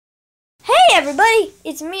everybody,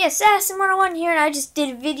 it's me, Assassin101 here, and I just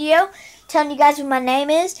did a video telling you guys what my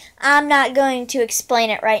name is. I'm not going to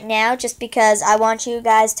explain it right now, just because I want you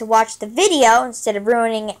guys to watch the video instead of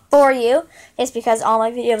ruining it for you. It's because all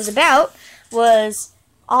that video was about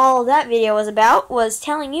was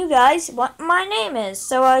telling you guys what my name is.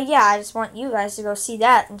 So, yeah, I just want you guys to go see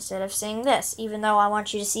that instead of seeing this, even though I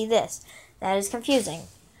want you to see this. That is confusing.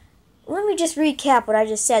 Let me just recap what I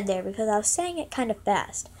just said there, because I was saying it kind of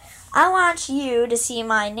fast. I want you to see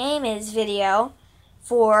my name is video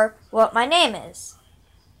for what my name is.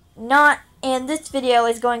 And this video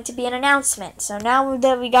is going to be an announcement. So now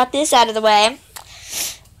that we got this out of the way,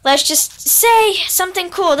 let's just say something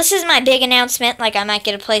cool. This is my big announcement, like I might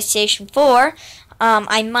get a PlayStation 4.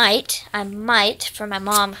 I might, for my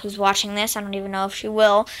mom who's watching this. I don't even know if she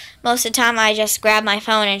will. Most of the time I just grab my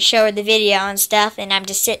phone and show her the video and stuff, and I'm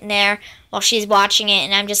just sitting there while she's watching it,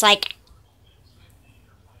 and I'm just like,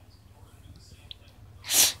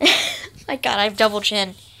 my God, I have double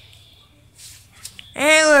chin.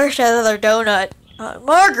 And where's that other donut?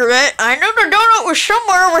 Margaret, I know the donut was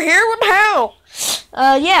somewhere over here. What the hell?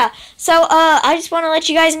 Yeah. So, I just want to let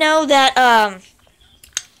you guys know that,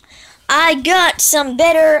 I got some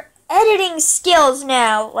better editing skills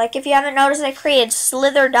now. Like, if you haven't noticed, I created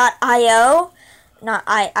slither.io.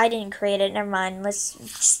 I didn't create it. Never mind. Let's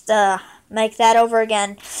just, make that over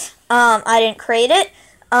again. I didn't create it.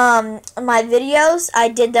 My videos, I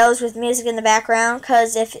did those with music in the background,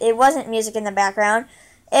 because if it wasn't music in the background,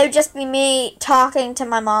 it would just be me talking to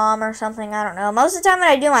my mom or something, I don't know. Most of the time when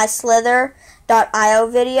I do my slither.io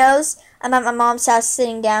videos, I'm at my mom's house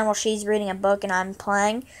sitting down while she's reading a book and I'm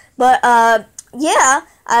playing. But, yeah,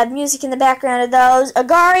 I have music in the background of those.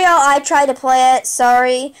 Agario, I tried to play it,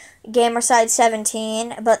 sorry,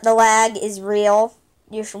 Gamerside17, but the lag is real.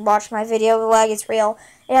 You should watch my video, the lag is real.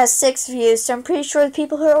 It has 6 views, so I'm pretty sure the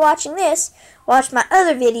people who are watching this watched my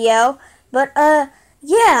other video. But,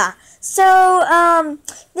 yeah. So,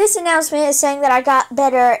 this announcement is saying that I got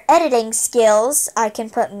better editing skills. I can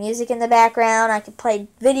put music in the background, I can play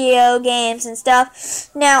video games and stuff.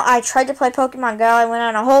 Now, I tried to play Pokemon Go, I went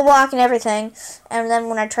on a whole walk and everything, and then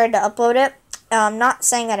when I tried to upload it, I'm not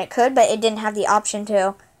saying that it could, but it didn't have the option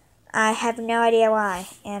to. I have no idea why.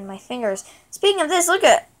 And my fingers. Speaking of this, look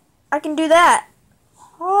at, I can do that.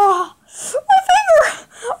 Oh, my finger!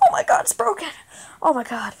 Oh my God, it's broken. Oh my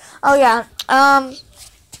God. Oh yeah.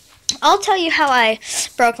 I'll tell you how I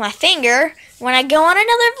broke my finger when I go on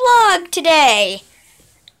another vlog today.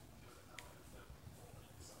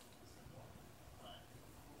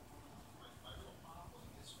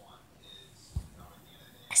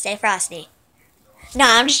 Stay frosty. No,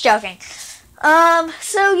 I'm just joking.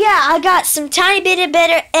 So yeah, I got some tiny bit of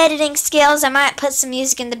better editing skills. I might put some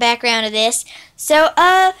music in the background of this. So,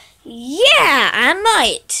 yeah, I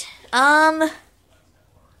might.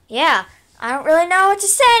 Yeah, I don't really know what to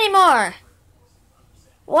say anymore.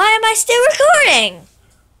 Why am I still recording?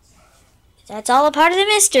 That's all a part of the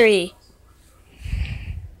mystery.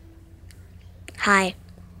 Hi.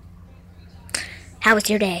 How was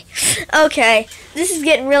your day? Okay, this is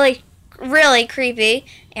getting really creepy,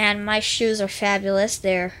 and my shoes are fabulous.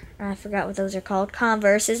 I forgot what those are called.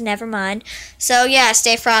 Converses, never mind. So, yeah,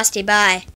 stay frosty. Bye.